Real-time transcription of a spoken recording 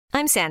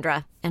I'm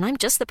Sandra, and I'm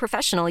just the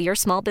professional your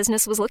small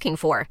business was looking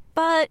for.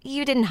 But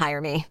you didn't hire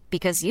me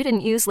because you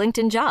didn't use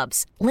LinkedIn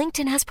Jobs.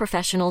 LinkedIn has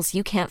professionals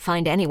you can't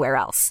find anywhere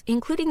else,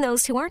 including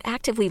those who aren't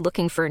actively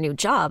looking for a new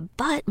job,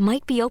 but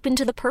might be open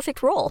to the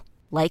perfect role,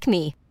 like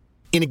me.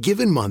 In a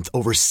given month,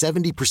 over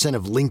 70%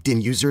 of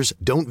LinkedIn users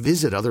don't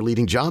visit other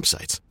leading job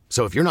sites.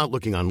 So if you're not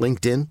looking on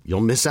LinkedIn,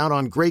 you'll miss out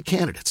on great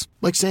candidates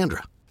like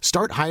Sandra.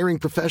 Start hiring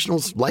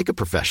professionals like a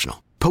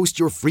professional. Post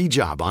your free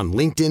job on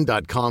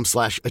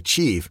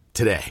linkedin.com/achieve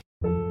today.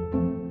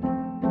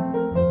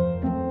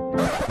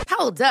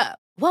 Hold up.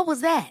 What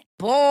was that?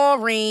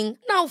 Boring.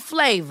 No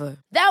flavor.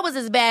 That was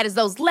as bad as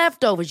those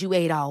leftovers you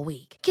ate all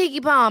week.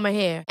 Keke Palmer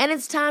here, and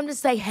it's time to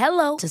say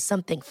hello to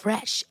something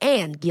fresh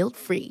and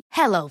guilt-free.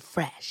 Hello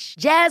Fresh.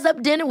 Jazz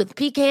up dinner with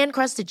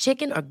pecan-crusted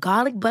chicken or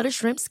garlic butter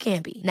shrimp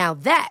scampi. Now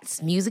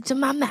that's music to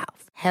my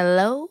mouth.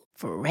 Hello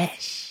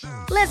Fresh.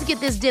 Let's get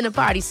this dinner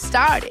party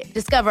started.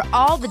 Discover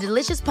all the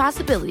delicious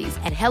possibilities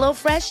at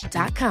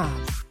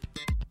hellofresh.com.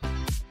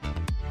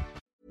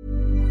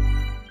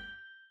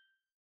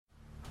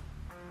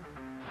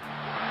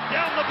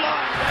 Down the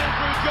blind,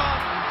 Andrew John.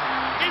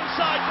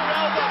 Inside for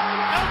Albert.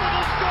 Albert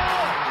will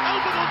score.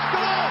 Albert will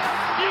score.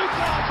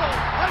 Newcastle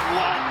have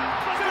won.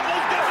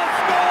 Fiddler's going to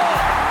score.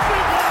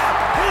 Fiddler,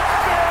 it's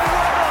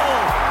farewell.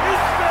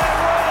 It's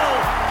farewell.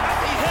 And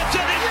he hits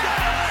it. He's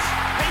got it.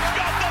 He's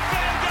got the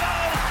field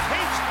goal.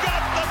 He's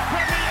got the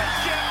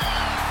premiership.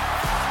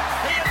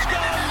 He has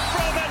gone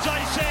from, as I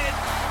said,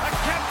 a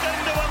captain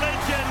to a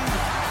legend.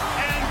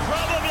 And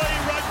probably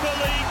rugby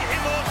league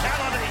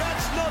immortality.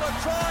 That's not a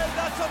try.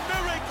 That's a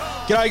miracle.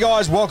 G'day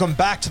guys, welcome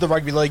back to the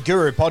Rugby League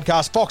Guru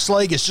podcast. Fox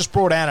League has just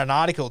brought out an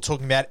article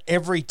talking about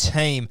every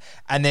team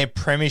and their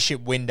premiership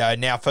window.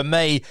 Now for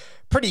me,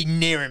 pretty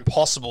near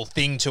impossible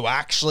thing to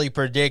actually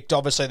predict.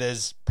 Obviously,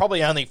 there's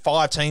probably only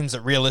 5 teams that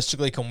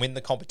realistically can win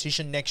the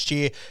competition next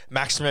year.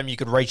 Maximum, you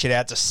could reach it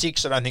out to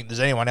 6. I don't think there's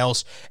anyone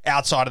else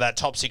outside of that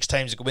top 6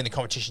 teams that could win the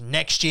competition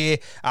next year.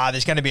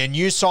 There's going to be a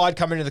new side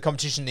coming into the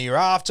competition the year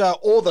after.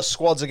 All the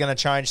squads are going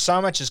to change. So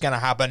much is going to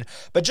happen.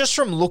 But just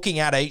from looking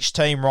at each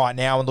team right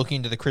now and looking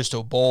into the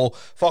crystal ball,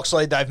 Fox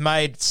League, they've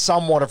made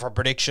somewhat of a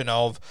prediction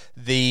of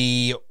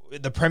the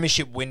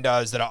premiership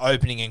windows that are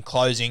opening and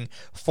closing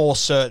for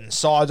certain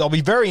sides. I'll be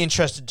very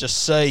interested to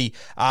see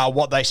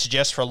what they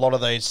suggest for a lot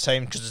of these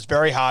teams because it's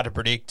very hard to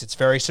predict. It's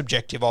very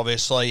subjective,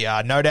 obviously.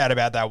 No doubt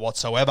about that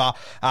whatsoever.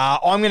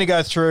 I'm going to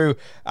go through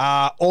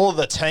all of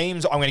the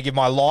teams. I'm going to give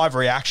my live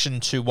reaction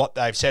to what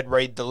they've said,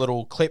 read the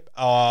little clip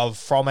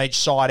from each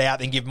side out,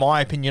 then give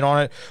my opinion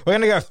on it. We're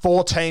going to go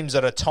 4 teams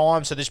at a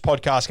time, so this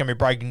podcast is going to be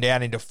breaking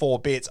down into 4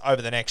 bits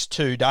over the next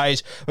 2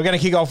 days. We're going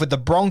to kick off with the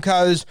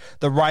Broncos,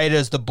 the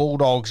Raiders, the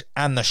Bulldogs,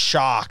 and the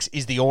Sharks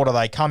is the order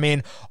they come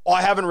in.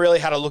 I haven't really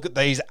had a look at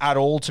these at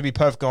all, to be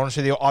perfectly honest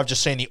with you. I've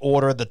just seen the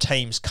order the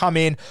teams come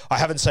in. I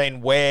haven't seen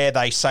where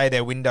they say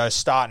their windows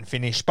start and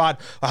finish,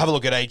 but I'll have a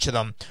look at each of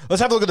them. Let's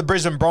have a look at the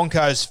Brisbane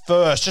Broncos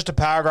first. Just a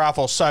paragraph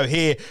or so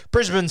here.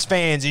 Brisbane's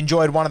fans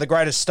enjoyed one of the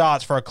greatest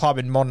starts for a club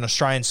in modern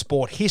Australian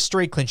sport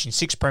history, clinching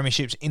 6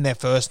 premierships in their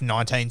first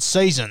 19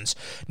 seasons.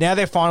 Now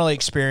they're finally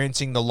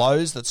experiencing the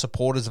lows that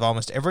supporters of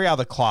almost every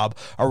other club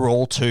are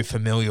all too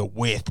familiar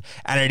with,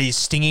 and it is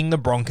stinging the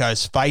Broncos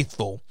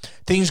faithful.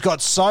 Things got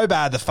so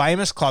bad the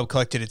famous club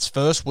collected its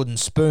first wooden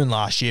spoon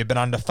last year, but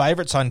under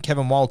favourite son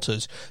Kevin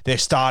Walters, they're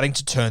starting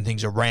to turn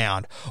things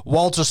around.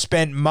 Walters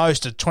spent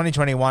most of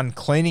 2021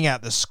 cleaning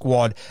out the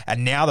squad,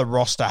 and now the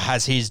roster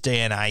has his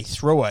DNA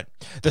through it.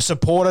 The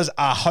supporters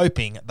are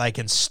hoping they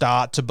can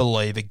start to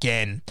believe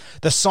again.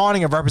 The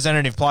signing of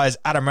representative players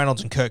Adam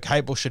Reynolds and Kirk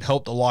Capel should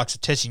help the likes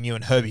of Tessie New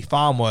and Herbie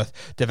Farnworth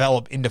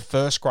develop into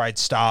first-grade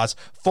stars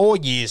for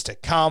years to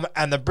come,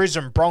 and the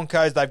Brisbane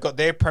Broncos, they've got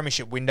their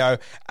premiership window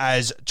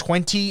as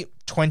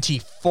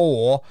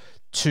 2024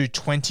 to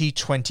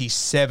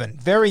 2027.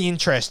 Very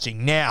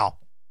interesting. Now,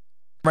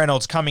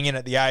 Reynolds coming in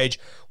at the age,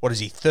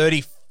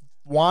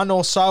 31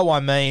 or so?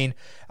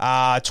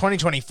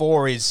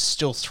 2024 is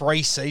still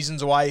 3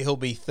 seasons away. He'll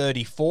be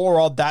 34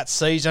 odd that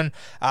season.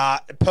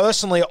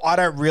 Personally, I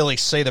don't really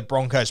see the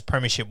Broncos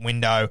premiership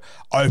window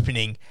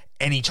opening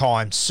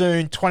anytime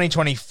soon.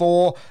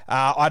 2024,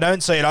 I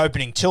don't see it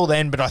opening till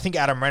then, but I think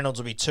Adam Reynolds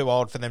will be too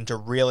old for them to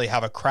really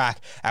have a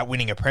crack at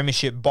winning a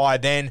premiership by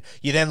then.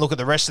 You then look at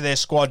the rest of their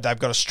squad. They've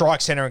got a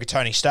strike centre in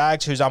Tony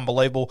Staggs, who's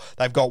unbelievable.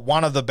 They've got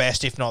one of the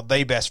best, if not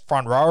the best,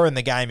 front rower in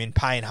the game in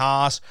Payne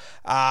Haas.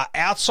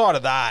 Outside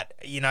of that,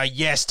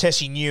 yes,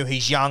 Tessie New,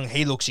 he's young,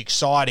 he looks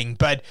exciting,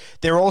 but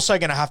they're also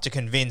going to have to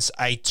convince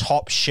a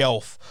top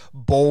shelf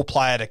ball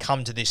player to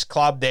come to this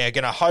club. They're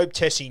going to hope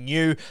Tessie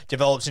New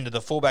develops into the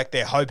fullback.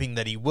 They're hoping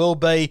that he will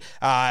be.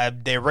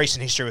 Their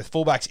recent history with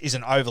fullbacks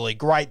isn't overly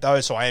great though,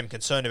 so I am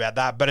concerned about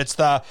that. But it's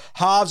the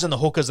halves and the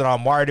hookers that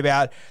I'm worried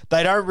about.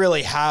 They don't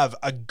really have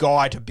a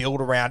guy to build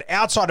around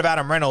outside of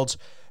Adam Reynolds.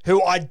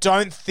 who I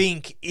don't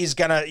think is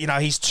going to,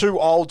 he's too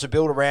old to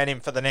build around him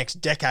for the next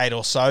decade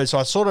or so. So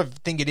I sort of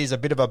think it is a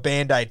bit of a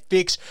Band-Aid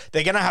fix.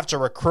 They're going to have to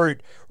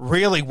recruit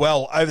really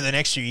well over the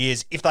next few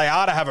years. If they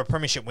are to have a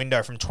premiership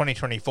window from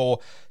 2024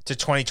 to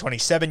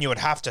 2027, you would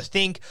have to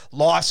think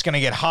life's going to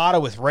get harder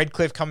with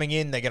Redcliffe coming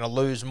in. They're going to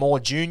lose more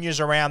juniors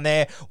around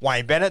there.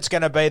 Wayne Bennett's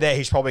going to be there.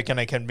 He's probably going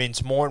to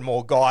convince more and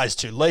more guys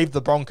to leave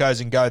the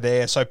Broncos and go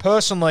there. So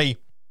personally,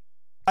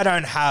 I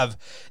don't have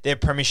their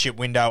premiership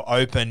window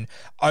open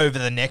over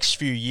the next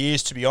few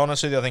years, to be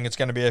honest with you. I think it's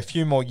going to be a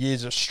few more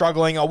years of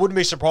struggling. I wouldn't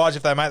be surprised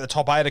if they make the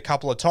top 8 a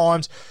couple of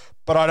times,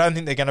 but I don't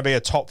think they're going to be a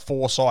top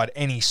 4 side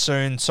any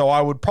soon. So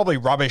I would probably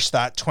rubbish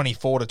that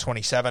 24 to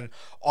 27.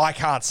 I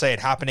can't see it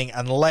happening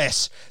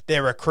unless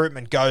their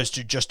recruitment goes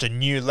to just a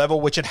new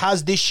level, which it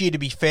has this year, to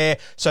be fair.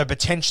 So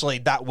potentially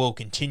that will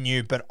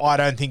continue, but I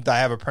don't think they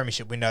have a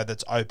premiership window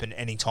that's open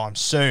anytime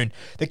soon.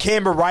 The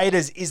Canberra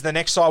Raiders is the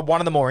next side, one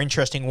of the more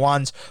interesting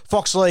ones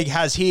Fox League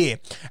has here.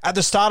 At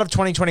the start of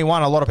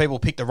 2021, a lot of people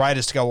picked the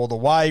Raiders to go all the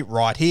way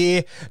right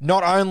here.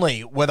 Not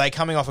only were they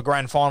coming off a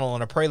grand final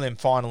and a prelim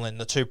final in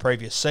the 2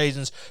 previous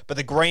seasons, but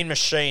the Green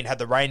Machine had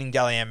the reigning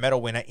Dally M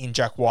medal winner in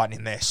Jack White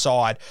in their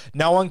side.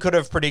 No one could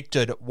have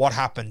predicted what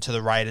happened to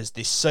the Raiders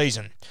this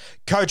season.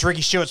 Coach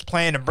Ricky Stewart's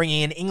plan of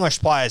bringing in English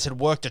players had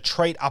worked a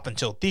treat up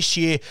until this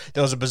year.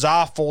 There was a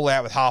bizarre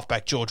fallout with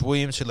halfback George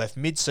Williams, who left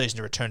mid-season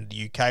to return to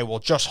the UK, while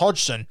Josh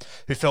Hodgson,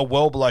 who fell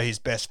well below his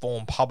best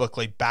form,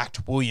 publicly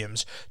backed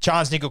Williams.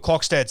 Charles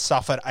Nickel-Clockstead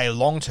suffered a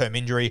long-term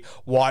injury.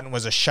 Whiten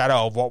was a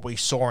shadow of what we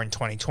saw in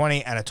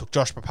 2020, and it took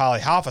Josh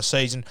Papali half a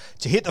season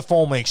to hit the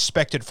form we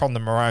expected from the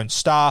Maroon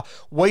Star.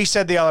 We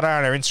said the other day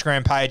on our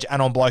Instagram page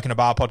and on Bloke in a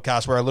Bar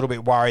podcast, we're a little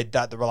bit worried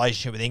that the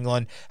relationship with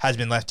England has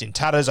been left in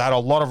tatters. I had a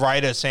lot of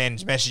Raiders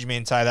fans message me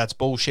and say that's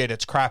bullshit,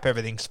 it's crap,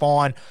 everything's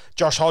fine.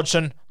 Josh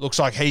Hodgson looks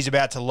like he's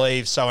about to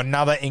leave, so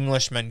another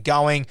Englishman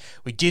going.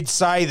 We did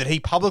say that he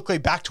publicly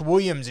backed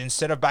Williams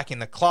instead of backing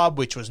the club,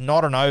 which was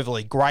not an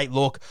overly great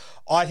look.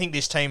 I think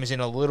this team is in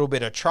a little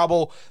bit of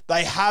trouble.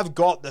 They have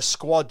got the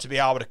squad to be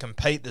able to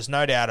compete, there's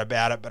no doubt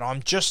about it, but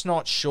I'm just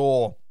not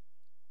sure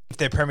if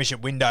their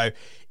premiership window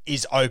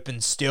is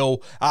open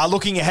still.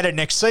 Looking ahead at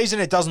next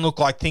season, it doesn't look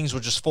like things will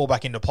just fall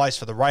back into place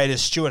for the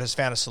Raiders. Stewart has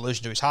found a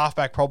solution to his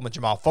halfback problem with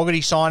Jamal Fogarty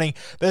signing,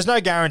 but there's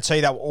no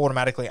guarantee that will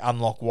automatically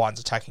unlock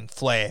White's attacking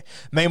flair.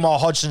 Meanwhile,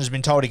 Hodgson has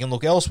been told he can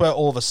look elsewhere.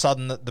 All of a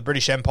sudden, the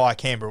British Empire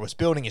Canberra was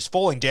building is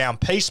falling down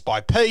piece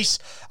by piece.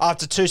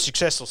 After 2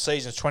 successful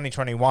seasons,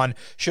 2021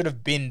 should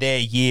have been their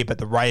year, but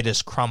the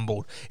Raiders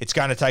crumbled. It's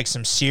going to take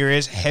some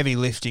serious heavy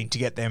lifting to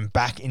get them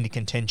back into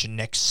contention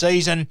next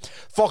season.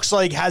 Fox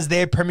League has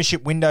their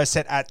premiership window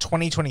set at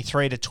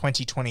 2023 to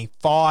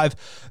 2025.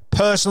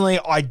 Personally,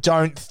 I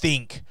don't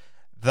think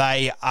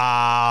they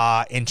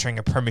are entering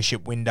a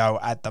premiership window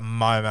at the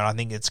moment. I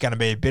think it's going to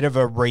be a bit of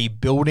a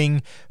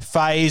rebuilding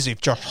phase.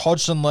 If Josh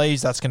Hodgson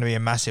leaves, that's going to be a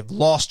massive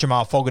loss.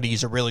 Jamal Fogarty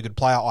is a really good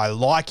player. I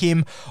like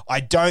him. I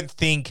don't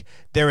think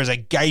there is a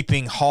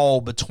gaping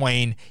hole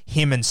between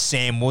him and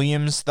Sam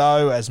Williams,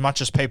 though. As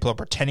much as people are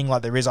pretending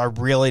like there is, I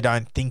really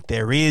don't think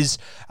there is.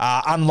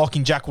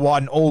 Unlocking Jack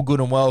Whiten, all good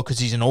and well because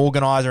he's an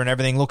organiser and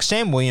everything. Look,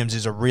 Sam Williams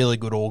is a really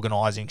good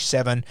organising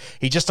 7.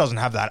 He just doesn't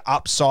have that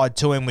upside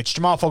to him, which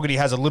Jamal Fogarty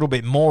has a little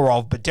bit more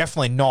of, but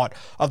definitely not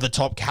of the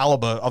top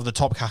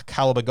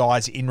caliber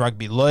guys in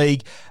rugby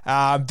league.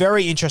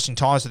 Very interesting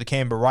times for the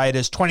Canberra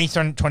Raiders.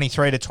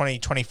 2023 to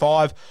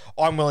 2025,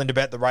 I'm willing to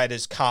bet the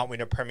Raiders can't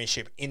win a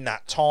premiership in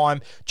that time.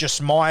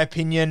 Just my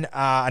opinion.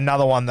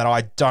 Another one that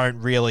I don't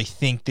really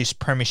think this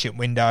premiership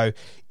window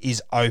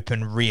is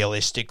open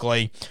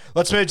realistically.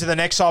 Let's move to the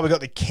next side. We've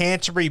got the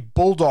Canterbury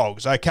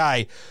Bulldogs.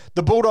 Okay,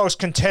 the Bulldogs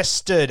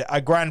contested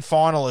a grand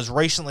final as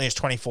recently as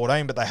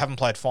 2014, but they haven't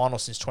played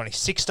finals since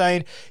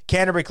 2016.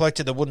 Canterbury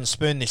collected the wooden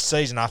spoon this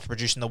season after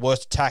producing the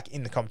worst attack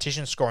in the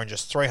competition, scoring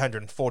just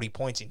 340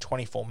 points in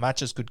 24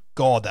 matches. Good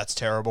God, that's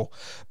terrible.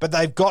 But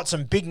they've got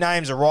some big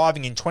names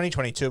arriving in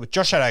 2022 with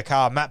Josh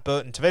Adokar, Matt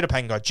Burton, Tavita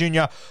Pangai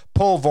Jr.,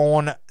 Paul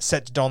Vaughan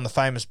set to don the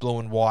famous blue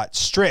and white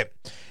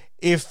strip.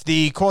 If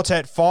the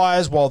quartet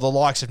fires while the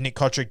likes of Nick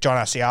Kotrick, John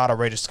Asiata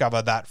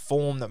rediscover that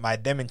form that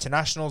made them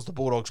internationals, the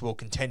Bulldogs will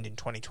contend in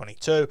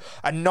 2022.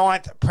 A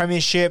 9th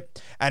premiership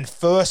and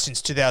first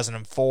since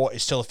 2004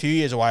 is still a few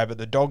years away, but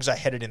the Dogs are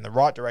headed in the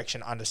right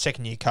direction under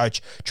second-year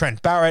coach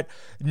Trent Barrett.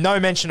 No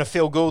mention of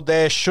Phil Gould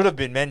there. Should have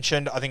been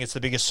mentioned. I think it's the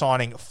biggest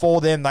signing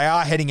for them. They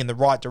are heading in the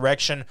right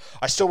direction.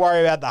 I still worry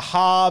about the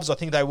halves. I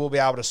think they will be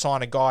able to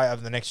sign a guy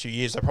over the next few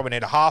years. They probably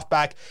need a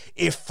halfback.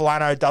 If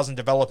Flano doesn't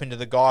develop into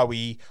the guy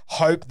we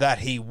hope that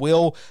he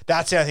will,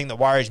 that's the only thing that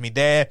worries me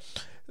there.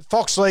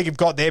 Fox League have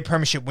got their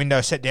premiership window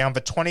set down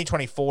for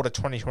 2024 to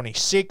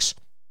 2026.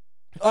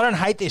 I don't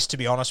hate this, to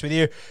be honest with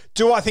you.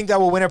 Do I think they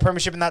will win a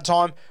premiership in that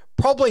time?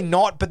 Probably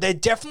not, but they're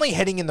definitely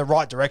heading in the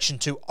right direction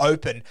to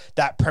open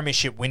that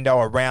premiership window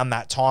around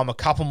that time. A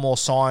couple more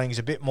signings,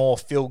 a bit more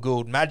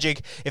feel-good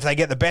magic. If they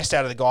get the best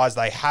out of the guys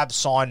they have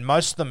signed,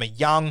 most of them are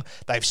young.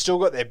 They've still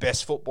got their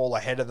best football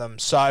ahead of them.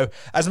 So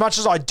as much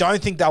as I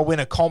don't think they'll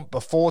win a comp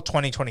before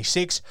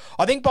 2026,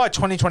 I think by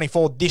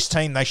 2024, this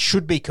team, they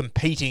should be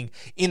competing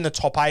in the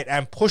top 8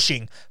 and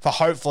pushing for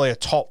hopefully a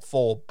top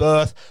 4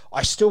 berth.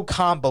 I still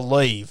can't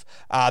believe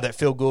that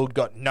Phil Gould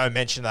got no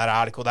mention in that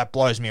article. That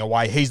blows me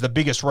away. He's the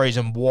biggest reason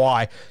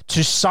why.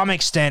 To some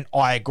extent,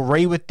 I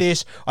agree with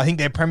this. I think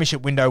their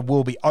premiership window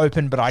will be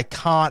open, but I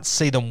can't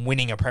see them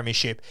winning a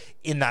premiership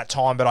in that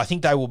time. But I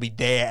think they will be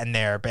there and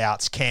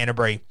thereabouts.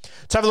 Canterbury.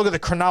 Let's have a look at the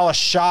Cronulla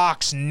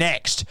Sharks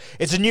next.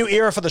 It's a new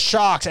era for the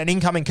Sharks, and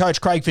incoming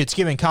coach Craig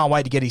Fitzgibbon can't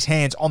wait to get his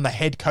hands on the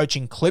head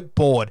coaching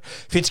clipboard.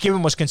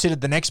 Fitzgibbon was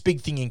considered the next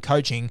big thing in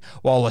coaching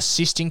while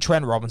assisting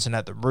Trent Robinson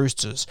at the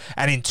Roosters,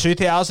 and in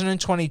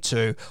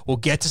 2022, we'll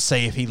get to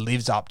see if he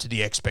lives up to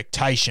the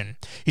expectation.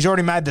 He's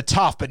already made the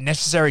tough but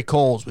necessary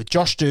calls with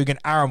Josh Dugan,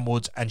 Aaron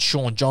Woods and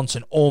Sean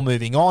Johnson all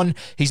moving on.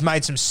 He's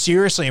made some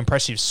seriously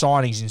impressive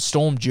signings in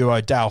Storm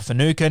duo Dale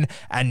Finucane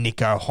and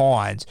Nicho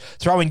Hynes.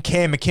 Throw in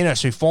Cam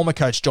McInnes, who former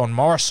coach John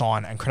Morris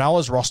signed, and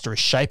Cronulla's roster is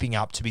shaping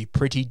up to be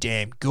pretty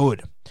damn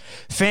good.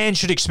 Fans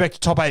should expect a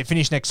top 8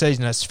 finish next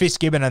season as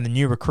Fitzgibbon and the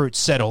new recruits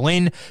settle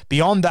in.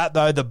 Beyond that,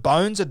 though, the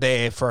bones are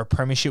there for a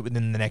premiership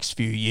within the next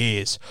few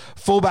years.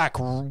 Fullback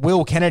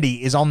Will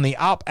Kennedy is on the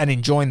up and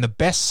enjoying the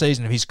best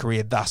season of his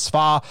career thus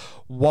far,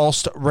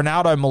 whilst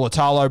Ronaldo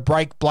Mulatalo,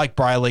 Blake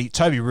Brayley,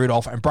 Toby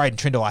Rudolph and Braden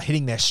Trindle are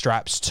hitting their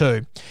straps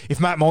too. If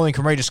Matt Moylan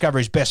can rediscover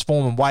his best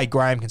form and Wade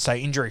Graham can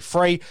stay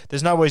injury-free,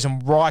 there's no reason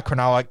why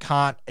Cronulla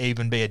can't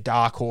even be a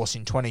dark horse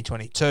in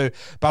 2022.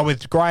 But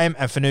with Graham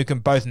and Finucane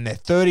both in their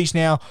 30s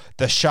now,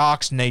 the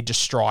Sharks need to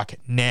strike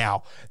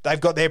now.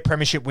 They've got their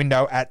premiership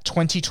window at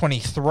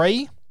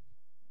 2023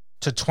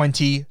 to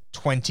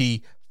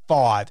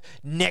 2025.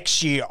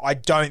 Next year, I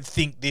don't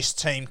think this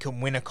team can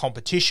win a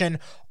competition.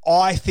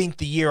 I think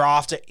the year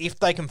after, if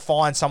they can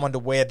find someone to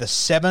wear the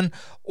 7,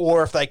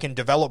 or if they can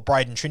develop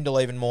Braden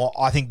Trindle even more,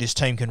 I think this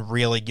team can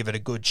really give it a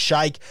good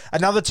shake.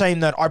 Another team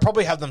that I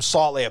probably have them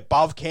slightly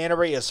above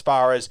Canterbury as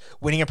far as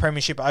winning a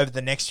premiership over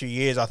the next few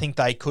years. I think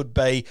they could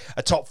be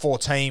a top 4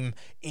 team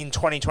in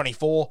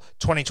 2024,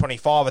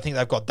 2025. I think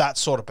they've got that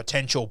sort of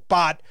potential.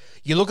 But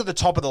you look at the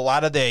top of the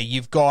ladder there,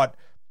 you've got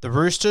the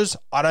Roosters.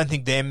 I don't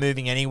think they're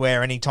moving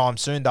anywhere anytime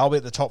soon. They'll be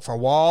at the top for a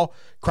while.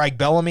 Craig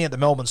Bellamy at the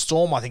Melbourne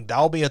Storm, I think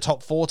they'll be a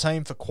top 4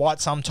 team for quite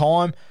some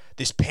time.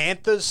 This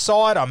Panthers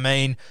side, I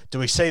mean, do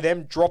we see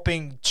them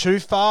dropping too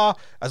far?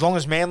 As long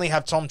as Manly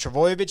have Tom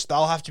Trbojevic,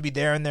 they'll have to be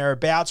there and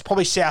thereabouts.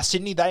 Probably South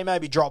Sydney, they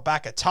maybe drop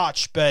back a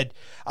touch. But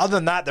other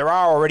than that, there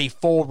are already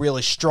 4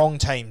 really strong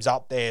teams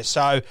up there.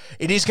 So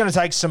it is going to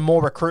take some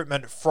more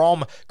recruitment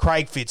from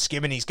Craig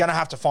Fitzgibbon. He's going to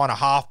have to find a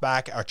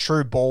halfback, a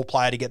true ball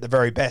player to get the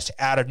very best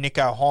out of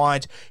Nicho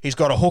Hynes. He's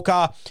got a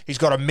hooker. He's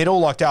got a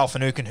middle like Dale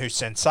Finucane, who's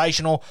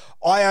sensational.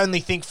 I only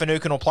think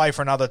Finucane will play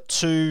for another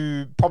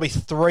 2, probably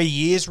 3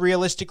 years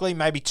realistically,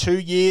 maybe 2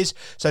 years.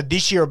 So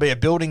this year will be a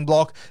building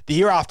block. The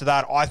year after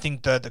that, I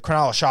think the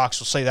Cronulla Sharks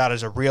will see that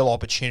as a real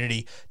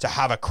opportunity to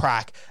have a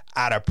crack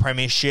at a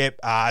premiership,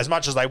 as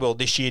much as they will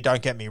this year,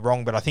 don't get me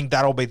wrong, but I think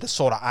that'll be the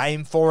sort of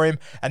aim for him,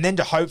 and then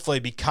to hopefully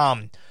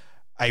become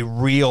a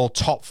real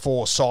top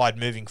 4 side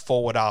moving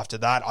forward after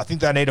that. I think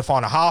they need to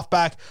find a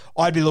halfback.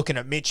 I'd be looking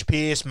at Mitch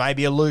Pearce,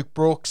 maybe a Luke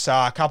Brooks,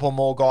 a couple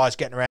more guys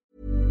getting around.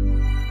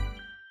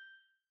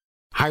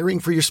 Hiring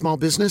for your small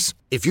business?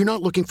 If you're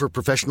not looking for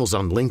professionals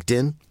on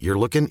LinkedIn, you're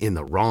looking in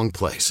the wrong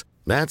place.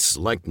 That's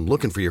like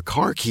looking for your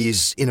car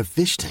keys in a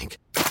fish tank.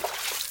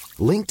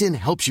 LinkedIn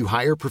helps you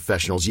hire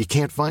professionals you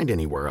can't find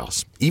anywhere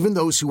else, even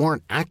those who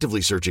aren't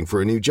actively searching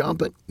for a new job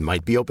but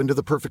might be open to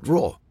the perfect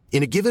role.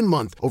 In a given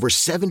month, over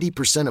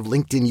 70% of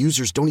LinkedIn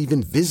users don't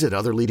even visit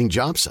other leading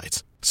job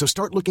sites. So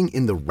start looking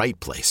in the right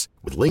place.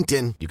 With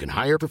LinkedIn, you can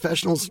hire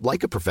professionals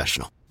like a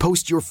professional.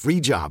 Post your free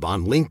job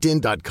on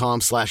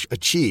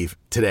linkedin.com/achieve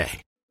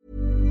today.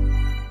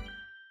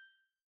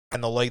 In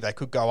the league they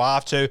could go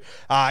after.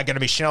 Going to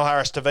be Chanel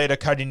Harris-Tavita,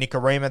 Cody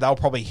Nikorima. They'll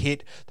probably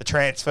hit the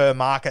transfer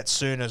market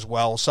soon as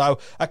well. So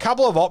a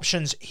couple of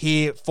options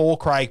here for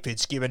Craig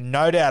Fitzgibbon.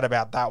 No doubt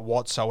about that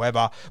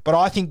whatsoever. But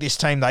I think this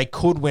team, they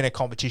could win a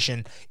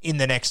competition in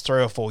the next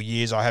 3 or 4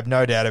 years. I have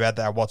no doubt about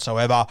that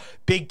whatsoever.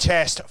 Big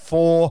test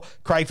for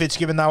Craig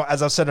Fitzgibbon, though.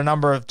 As I've said a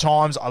number of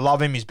times, I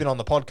love him. He's been on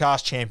the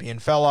podcast, champion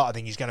fella. I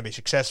think he's going to be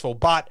successful.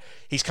 But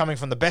he's coming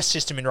from the best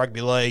system in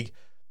rugby league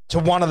to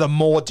one of the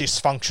more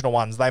dysfunctional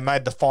ones. They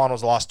made the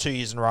finals the last 2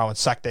 years in a row and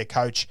sacked their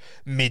coach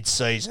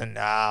mid-season.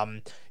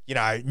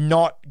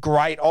 Not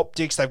great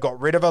optics. They've got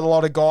rid of a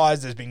lot of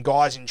guys. There's been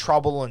guys in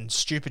trouble and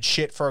stupid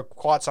shit for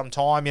quite some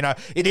time.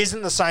 It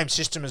isn't the same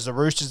system as the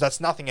Roosters.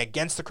 That's nothing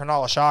against the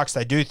Cronulla Sharks.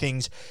 They do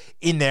things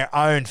in their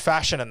own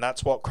fashion, and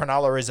that's what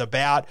Cronulla is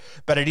about.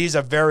 But it is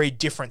a very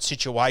different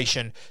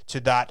situation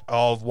to that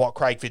of what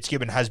Craig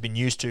Fitzgibbon has been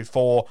used to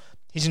for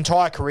his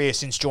entire career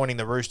since joining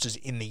the Roosters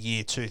in the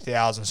year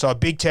 2000. So a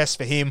big test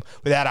for him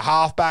without a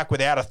halfback,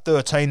 without a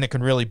 13 that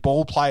can really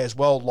ball play as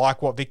well,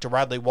 like what Victor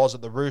Radley was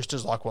at the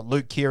Roosters, like what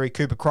Luke Keary,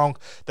 Cooper Cronk,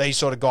 these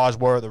sort of guys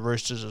were at the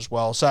Roosters as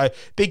well. So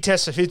big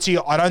test for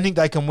Fitzy. I don't think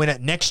they can win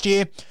it next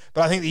year,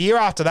 but I think the year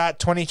after that,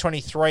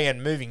 2023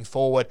 and moving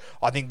forward,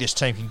 I think this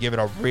team can give it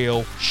a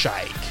real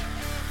shake.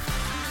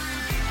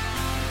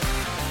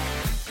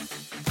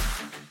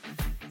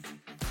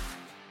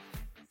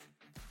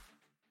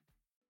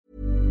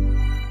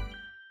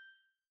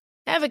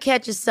 Ever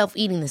catch yourself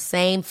eating the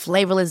same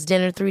flavorless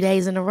dinner 3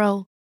 days in a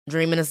row?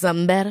 Dreaming of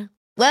something better?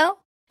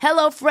 Well,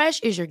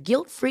 HelloFresh is your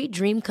guilt-free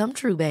dream come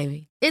true,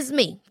 baby. It's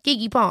me,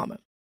 Keke Palmer.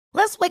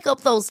 Let's wake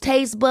up those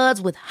taste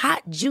buds with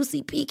hot,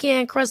 juicy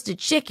pecan-crusted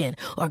chicken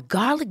or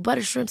garlic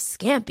butter shrimp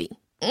scampi.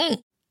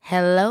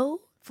 Hello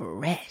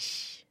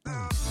Fresh.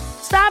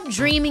 Stop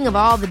dreaming of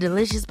all the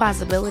delicious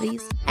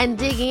possibilities and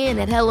dig in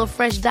at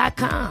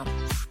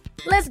HelloFresh.com.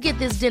 Let's get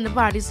this dinner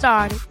party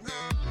started.